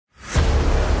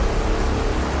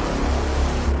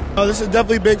This is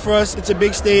definitely big for us. It's a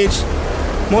big stage.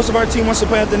 Most of our team wants to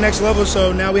play at the next level,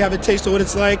 so now we have a taste of what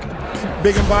it's like.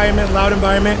 Big environment, loud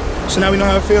environment, so now we know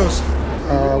how it feels.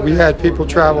 We had people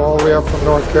travel all the way up from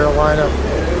North Carolina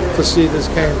to see this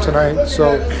game tonight,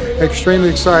 so extremely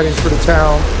exciting for the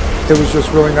town. It was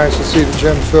just really nice to see the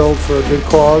gym filled for a good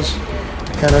cause,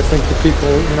 and I think the people,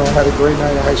 had a great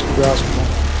night of high school basketball.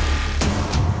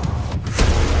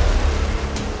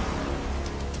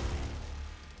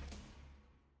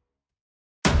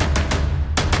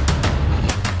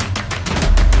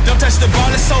 Touch the ball,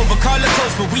 it's over, call it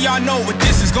close, but we all know what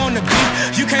this is gonna be.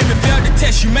 You came and failed the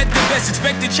test, you met the best,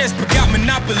 expected chess, but got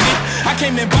monopoly. I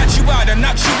came and bought you out, I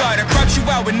knocked you out, I cropped you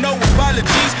out with no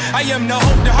apologies. I am the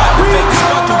hope, the heart, the faith, the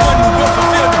spark, the one who will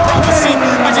fulfill the prophecy.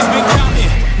 I just been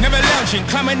counting, never lounging,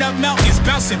 climbing up mountains,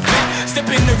 bouncing back. Step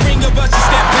in the ring, about to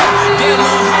step back. Damn,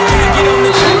 little hot when I get on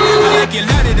the track. I like it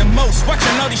louder than most.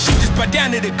 Watching all these sheep just bow down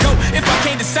to the goat. If I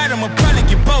can't decide, I'ma probably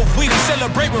get both. We done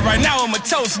celebrate, but right now I'm a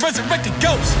toast. Resurrected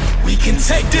ghost. We can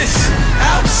take this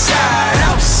outside,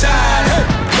 outside. Hey.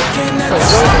 Looking at the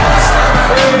stars,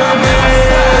 staring in my mouth.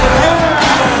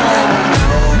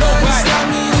 Nobody stop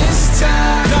me this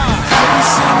time. Nah. Every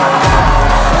single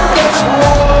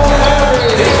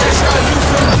level they just know you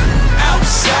from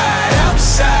outside,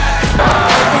 outside.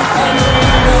 Everything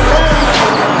around me,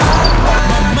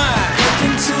 my mind.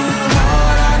 Working too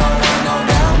hard, I don't want no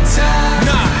downtime.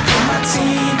 Nah. Get my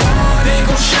team on, they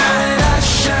gon' shine, I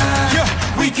shine. Yeah.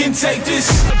 We can take this.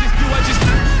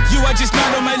 I just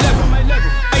not on my level.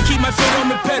 I keep my foot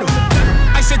on the pedal.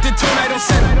 I set the tone, I don't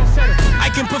settle. I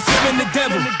can put fear in the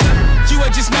devil. You are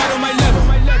just not on my level.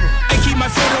 I keep my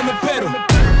foot on the pedal.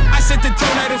 I set the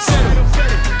tone, I don't settle.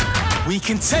 We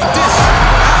can take this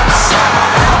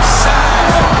outside,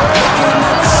 outside. Looking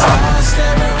at the stars,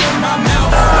 staring in my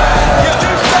mouth. Yeah.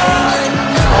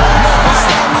 Nobody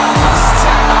stop me this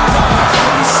time.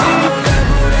 Every single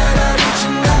level that I reach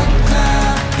and I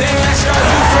climb. They ask, are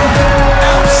you from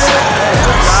outside?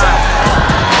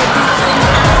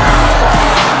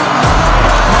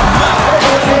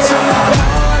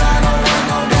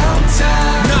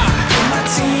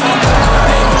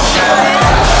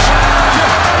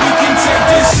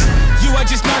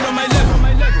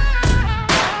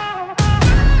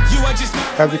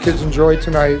 Have the kids enjoy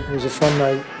tonight. It was a fun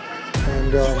night,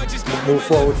 and we'll move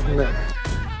forward from there.